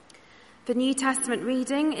The New Testament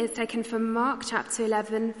reading is taken from Mark chapter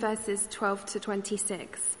 11, verses 12 to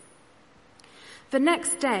 26. The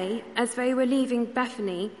next day, as they were leaving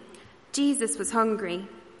Bethany, Jesus was hungry.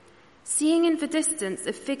 Seeing in the distance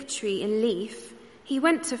a fig tree in leaf, he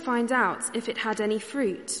went to find out if it had any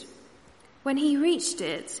fruit. When he reached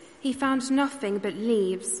it, he found nothing but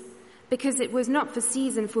leaves, because it was not the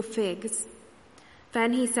season for figs.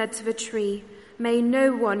 Then he said to the tree, "May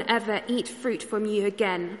no one ever eat fruit from you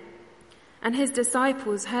again." And his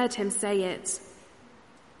disciples heard him say it.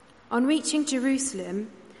 On reaching Jerusalem,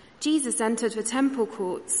 Jesus entered the temple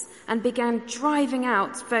courts and began driving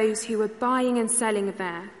out those who were buying and selling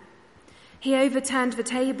there. He overturned the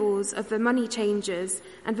tables of the money changers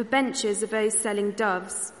and the benches of those selling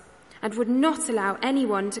doves, and would not allow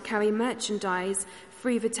anyone to carry merchandise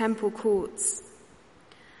through the temple courts.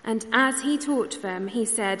 And as he taught them, he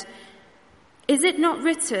said, "Is it not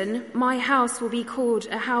written, 'My house will be called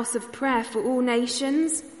a house of prayer for all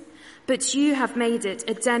nations'? But you have made it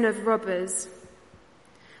a den of robbers."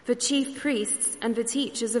 The chief priests and the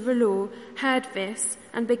teachers of the law heard this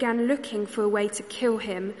and began looking for a way to kill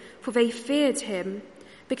him, for they feared him,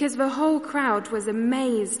 because the whole crowd was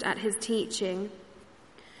amazed at his teaching.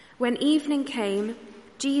 When evening came,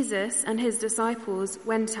 Jesus and his disciples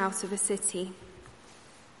went out of the city.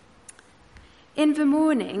 In the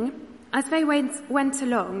morning, as they went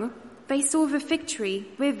along, they saw the fig tree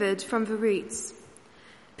withered from the roots.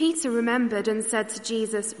 Peter remembered and said to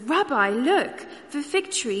Jesus, "Rabbi, look, the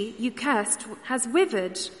fig tree you cursed has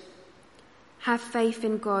withered." "Have faith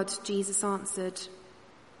in God," Jesus answered.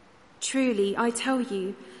 "Truly, I tell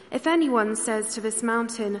you, if anyone says to this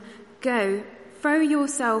mountain, 'Go, throw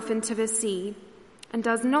yourself into the sea,' and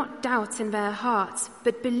does not doubt in their heart,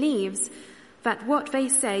 but believes that what they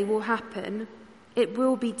say will happen, it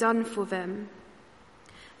will be done for them.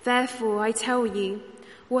 Therefore, I tell you,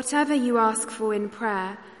 whatever you ask for in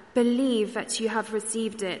prayer, believe that you have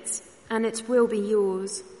received it, and it will be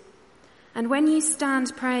yours. And when you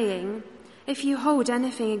stand praying, if you hold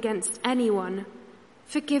anything against anyone,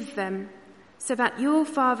 forgive them, so that your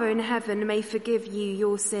Father in heaven may forgive you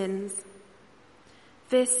your sins."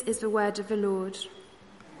 This is the word of the Lord.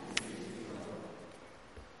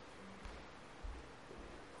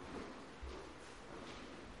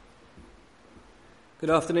 Good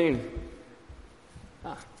afternoon.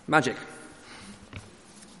 Magic.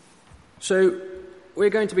 So, we're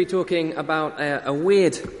going to be talking about a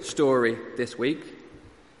weird story this week.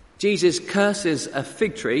 Jesus curses a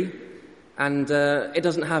fig tree, and it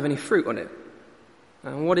doesn't have any fruit on it.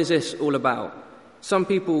 And what is this all about? Some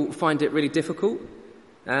people find it really difficult.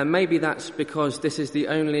 Maybe that's because this is the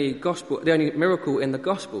only miracle in the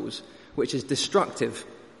Gospels which is destructive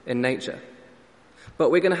in nature. But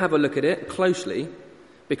we're going to have a look at it closely,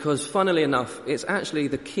 because funnily enough, it's actually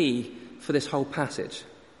the key for this whole passage.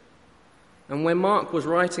 And when Mark was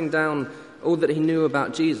writing down all that he knew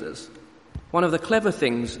about Jesus, one of the clever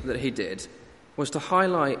things that he did was to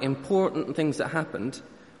highlight important things that happened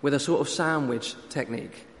with a sort of sandwich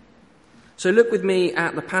technique. So look with me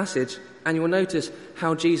at the passage, and you'll notice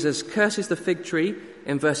how Jesus curses the fig tree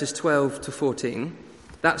in verses 12 to 14.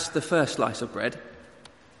 That's the first slice of bread.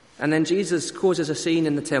 And then Jesus causes a scene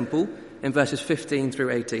in the temple in verses 15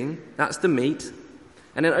 through 18. That's the meat.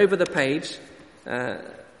 And then over the page,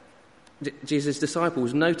 Jesus'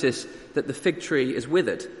 disciples notice that the fig tree is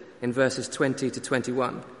withered in verses 20 to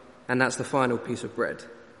 21. And that's the final piece of bread.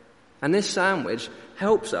 And this sandwich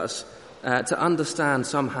helps us to understand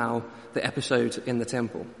somehow the episode in the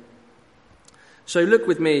temple. So look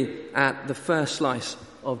with me at the first slice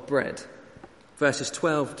of bread, verses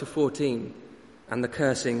 12 to 14, and the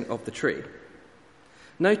cursing of the tree.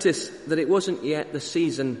 Notice that it wasn't yet the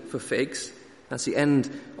season for figs. That's the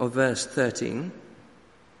end of verse 13.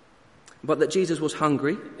 But that Jesus was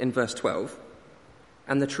hungry in verse 12,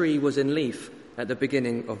 and the tree was in leaf at the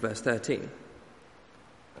beginning of verse 13.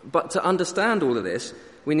 But to understand all of this,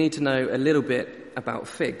 we need to know a little bit about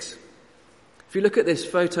figs. If you look at this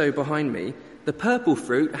photo behind me, the purple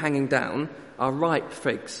fruit hanging down are ripe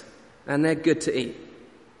figs, and they're good to eat.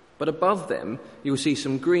 But above them, you'll see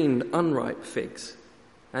some green, unripe figs.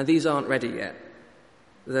 And these aren't ready yet.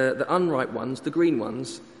 The unripe ones, the green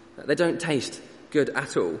ones, they don't taste good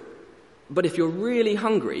at all. But if you're really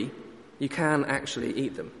hungry, you can actually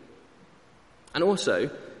eat them. And also,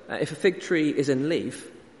 if a fig tree is in leaf,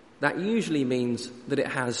 that usually means that it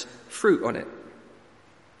has fruit on it,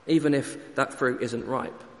 even if that fruit isn't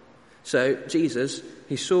ripe. So Jesus,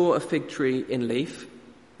 he saw a fig tree in leaf,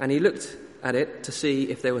 and he looked at it to see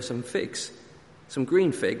if there were some figs, some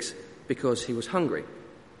green figs, because he was hungry.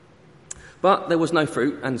 But there was no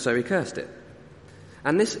fruit, and so he cursed it.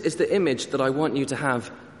 And this is the image that I want you to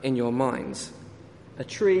have in your minds. A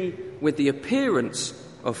tree with the appearance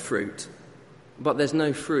of fruit, but there's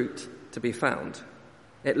no fruit to be found.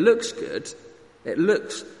 It looks good, it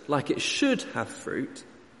looks like it should have fruit,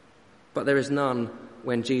 but there is none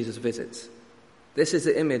when Jesus visits. This is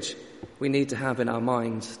the image we need to have in our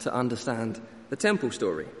minds to understand the temple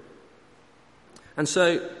story. And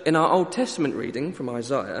so, in our Old Testament reading from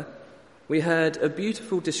Isaiah, we heard a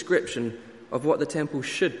beautiful description of what the temple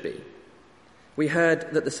should be. We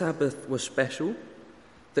heard that the Sabbath was special,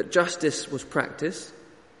 that justice was practiced,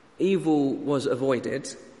 evil was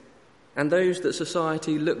avoided, and those that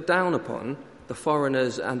society looked down upon, the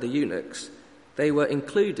foreigners and the eunuchs, they were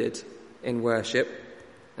included in worship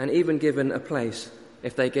and even given a place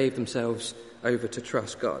if they gave themselves over to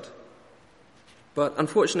trust God. But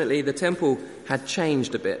unfortunately, the temple had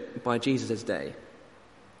changed a bit by Jesus' day.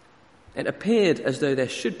 It appeared as though there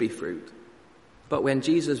should be fruit, but when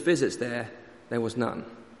Jesus visits there was none.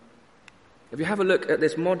 If you have a look at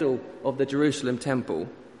this model of the Jerusalem temple,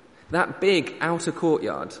 that big outer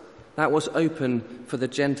courtyard, that was open for the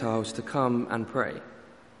Gentiles to come and pray.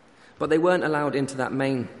 But they weren't allowed into that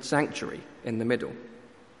main sanctuary in the middle.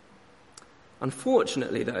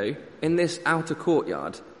 Unfortunately, though, in this outer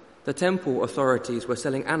courtyard, the temple authorities were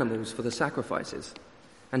selling animals for the sacrifices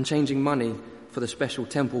and changing money for the special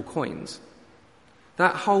temple coins.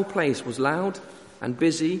 That whole place was loud and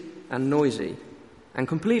busy and noisy and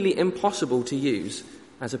completely impossible to use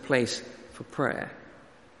as a place for prayer.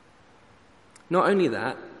 Not only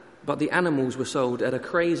that, but the animals were sold at a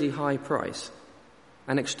crazy high price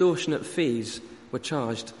and extortionate fees were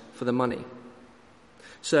charged for the money.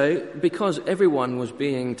 So, because everyone was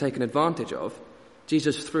being taken advantage of,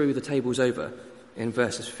 Jesus threw the tables over in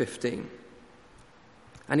verses 15.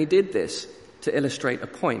 And he did this to illustrate a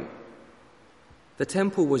point. The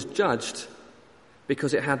temple was judged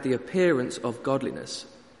because it had the appearance of godliness,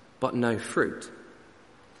 but no fruit.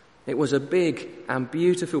 It was a big and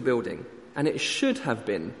beautiful building, and it should have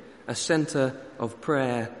been a centre of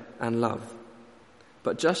prayer and love.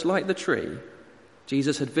 But just like the tree,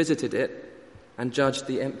 Jesus had visited it and judged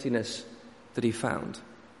the emptiness that he found.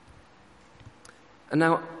 And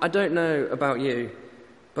now, I don't know about you,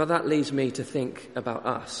 but that leads me to think about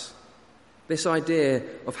us. This idea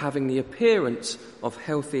of having the appearance of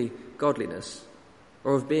healthy godliness,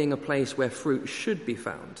 or of being a place where fruit should be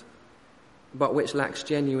found, but which lacks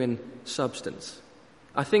genuine substance.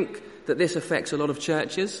 I think that this affects a lot of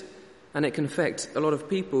churches, and it can affect a lot of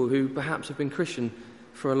people who perhaps have been Christian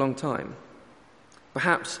for a long time.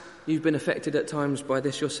 Perhaps you've been affected at times by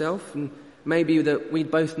this yourself, and maybe that we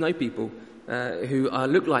both know people who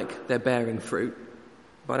look like they're bearing fruit,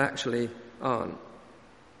 but actually aren't.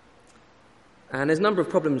 And there's a number of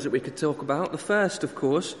problems that we could talk about. The first, of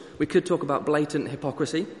course, we could talk about blatant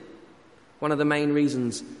hypocrisy, one of the main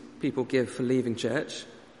reasons people give for leaving church.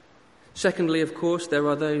 Secondly, of course, there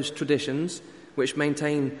are those traditions which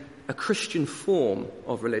maintain a Christian form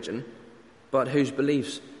of religion, but whose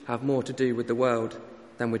beliefs have more to do with the world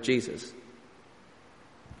than with Jesus.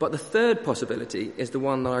 But the third possibility is the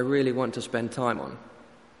one that I really want to spend time on.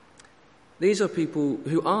 These are people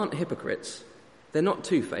who aren't hypocrites. They're not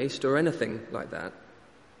two-faced or anything like that.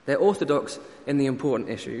 They're orthodox in the important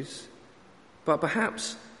issues, but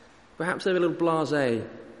perhaps they're a little blasé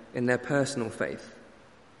in their personal faith.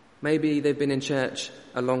 Maybe they've been in church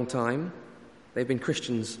a long time, they've been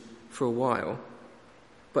Christians for a while,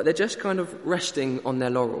 but they're just kind of resting on their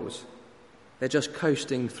laurels. They're just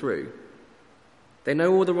coasting through. They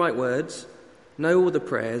know all the right words, know all the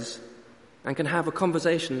prayers, and can have a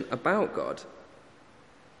conversation about God,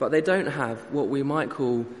 but they don't have what we might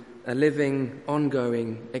call a living,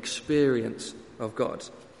 ongoing experience of God,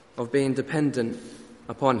 of being dependent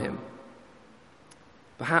upon him.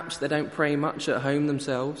 Perhaps they don't pray much at home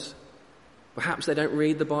themselves, perhaps they don't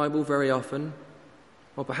read the Bible very often,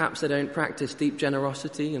 or perhaps they don't practice deep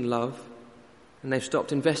generosity and love, and they've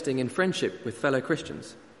stopped investing in friendship with fellow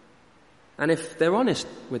Christians. And if they're honest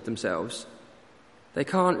with themselves, they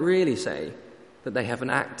can't really say that they have an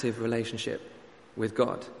active relationship with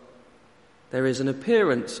God. There is an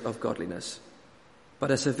appearance of godliness,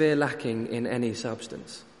 but a severe lacking in any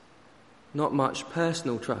substance. Not much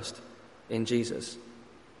personal trust in Jesus,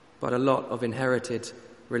 but a lot of inherited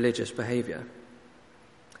religious behaviour.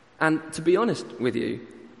 And to be honest with you,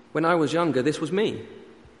 when I was younger, this was me.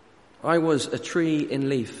 I was a tree in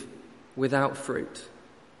leaf without fruit.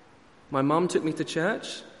 My mum took me to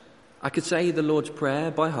church. I could say the Lord's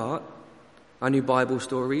Prayer by heart. I knew Bible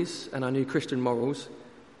stories and I knew Christian morals.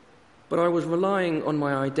 But I was relying on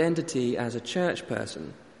my identity as a church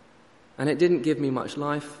person, and it didn't give me much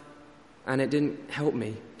life and it didn't help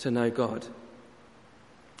me to know God.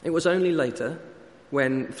 It was only later,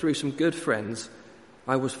 when through some good friends,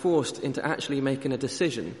 I was forced into actually making a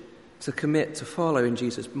decision to commit to following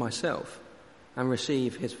Jesus myself and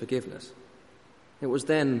receive his forgiveness. It was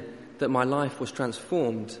then that my life was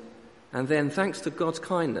transformed, and then, thanks to God's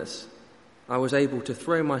kindness, I was able to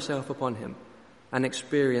throw myself upon him and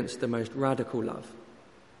experience the most radical love.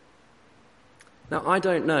 Now, I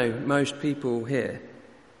don't know most people here,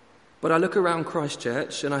 but I look around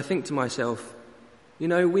Christchurch and I think to myself,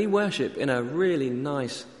 we worship in a really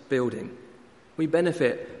nice building. We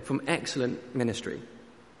benefit from excellent ministry.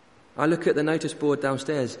 I look at the notice board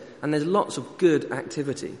downstairs and there's lots of good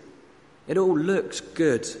activity. It all looks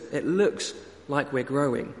good. It looks like we're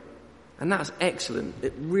growing. And that's excellent.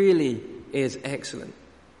 It really is excellent.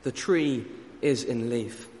 The tree is in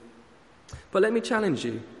leaf. But let me challenge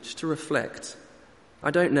you just to reflect.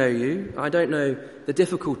 I don't know you. I don't know the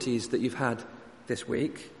difficulties that you've had this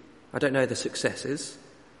week. I don't know the successes.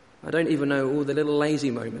 I don't even know all the little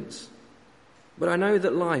lazy moments. But I know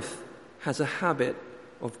that life has a habit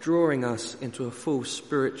of drawing us into a false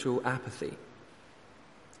spiritual apathy.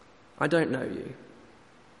 I don't know you.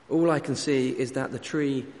 All I can see is that the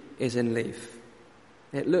tree is in leaf.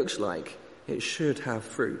 It looks like it should have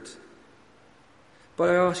fruit. But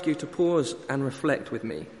I ask you to pause and reflect with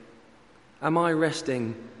me. Am I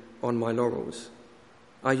resting on my laurels?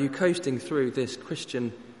 Are you coasting through this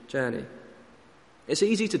Christian journey? It's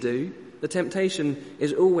easy to do. The temptation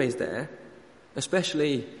is always there,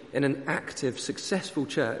 especially in an active, successful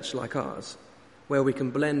church like ours, where we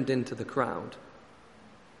can blend into the crowd.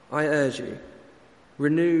 I urge you,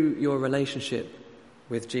 renew your relationship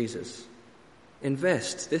with Jesus.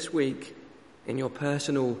 Invest this week in your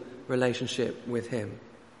personal relationship with him.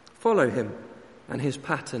 Follow him and his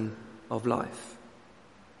pattern of life.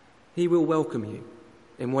 He will welcome you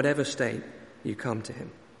in whatever state you come to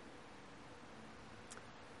him.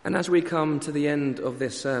 And as we come to the end of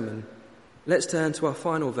this sermon, let's turn to our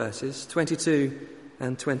final verses, 22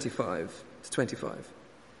 and 25 to 25.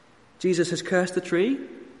 Jesus has cursed the tree,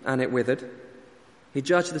 and it withered. He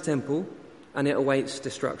judged the temple, and it awaits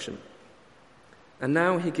destruction. And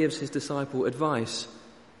now he gives his disciple advice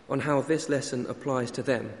on how this lesson applies to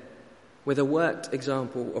them, with a worked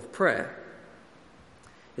example of prayer.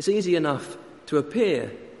 It's easy enough to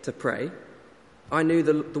appear to pray. I knew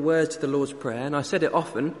the words to the Lord's Prayer, and I said it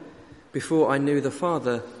often before I knew the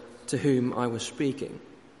Father to whom I was speaking.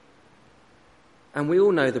 And we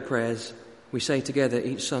all know the prayers we say together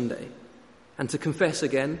each Sunday. And to confess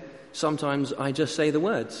again, sometimes I just say the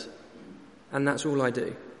words, and that's all I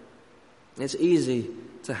do. It's easy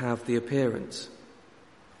to have the appearance.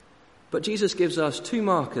 But Jesus gives us two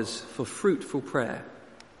markers for fruitful prayer.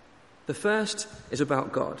 The first is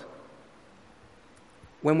about God.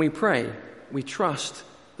 When we pray, we trust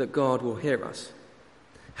that God will hear us.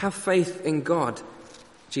 Have faith in God,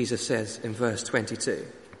 Jesus says in verse 22,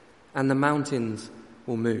 and the mountains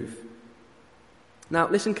will move. Now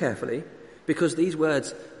listen carefully, because these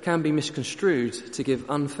words can be misconstrued to give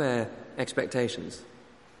unfair expectations.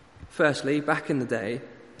 Firstly, back in the day,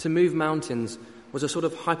 to move mountains was a sort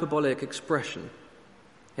of hyperbolic expression.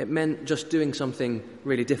 It meant just doing something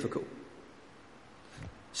really difficult.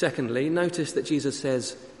 Secondly, notice that Jesus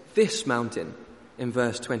says this mountain in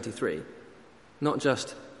verse 23, not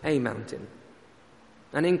just a mountain.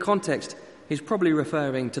 And in context, he's probably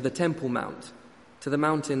referring to the Temple Mount, to the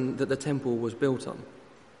mountain that the temple was built on.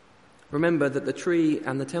 Remember that the tree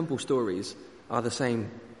and the temple stories are the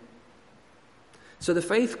same. So the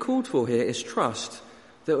faith called for here is trust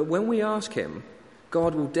that when we ask him,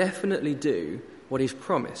 God will definitely do what he's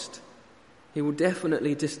promised. He will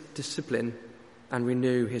definitely discipline and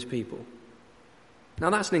renew his people. Now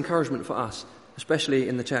that's an encouragement for us, especially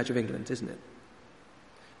in the Church of England, isn't it?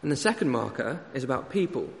 And the second marker is about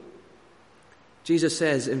people. Jesus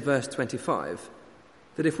says in verse 25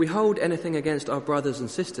 that if we hold anything against our brothers and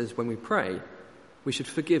sisters when we pray, we should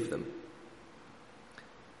forgive them.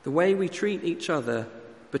 The way we treat each other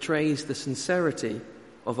betrays the sincerity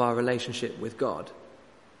of our relationship with God.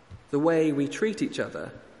 The way we treat each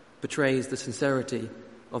other betrays the sincerity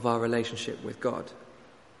of our relationship with God.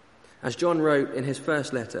 As John wrote in his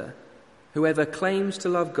first letter, whoever claims to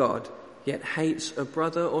love God yet hates a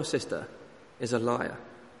brother or sister is a liar.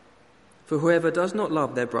 For whoever does not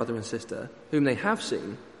love their brother and sister, whom they have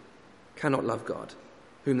seen, cannot love God,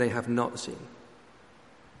 whom they have not seen.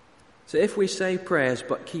 So if we say prayers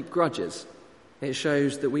but keep grudges, it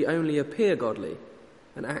shows that we only appear godly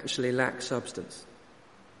and actually lack substance.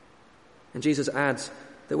 And Jesus adds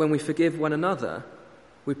that when we forgive one another,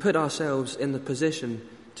 we put ourselves in the position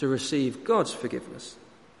to receive God's forgiveness.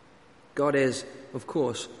 God is, of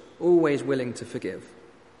course, always willing to forgive.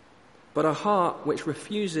 But a heart which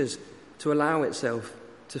refuses to allow itself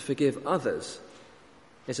to forgive others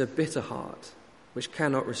is a bitter heart which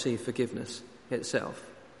cannot receive forgiveness itself.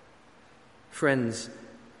 Friends,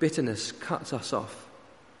 bitterness cuts us off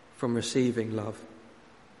from receiving love.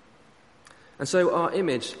 And so our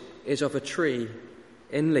image is of a tree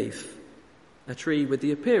in leaf, a tree with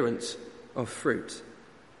the appearance of fruit.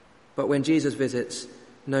 But when Jesus visits,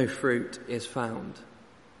 no fruit is found.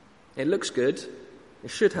 It looks good,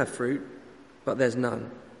 it should have fruit, but there's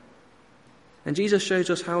none. And Jesus shows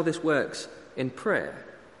us how this works in prayer.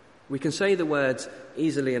 We can say the words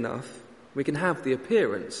easily enough, we can have the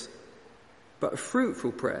appearance, but a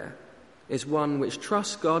fruitful prayer is one which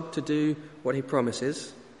trusts God to do what he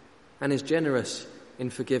promises and is generous in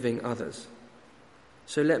forgiving others.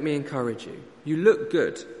 So let me encourage you. You look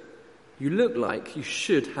good. You look like you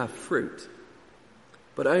should have fruit.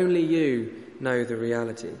 But only you know the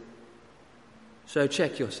reality. So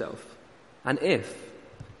check yourself. And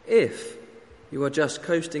if you are just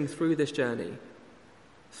coasting through this journey,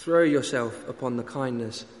 throw yourself upon the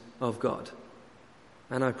kindness of God.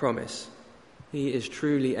 And I promise, he is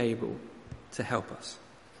truly able to help us.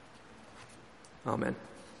 Amen.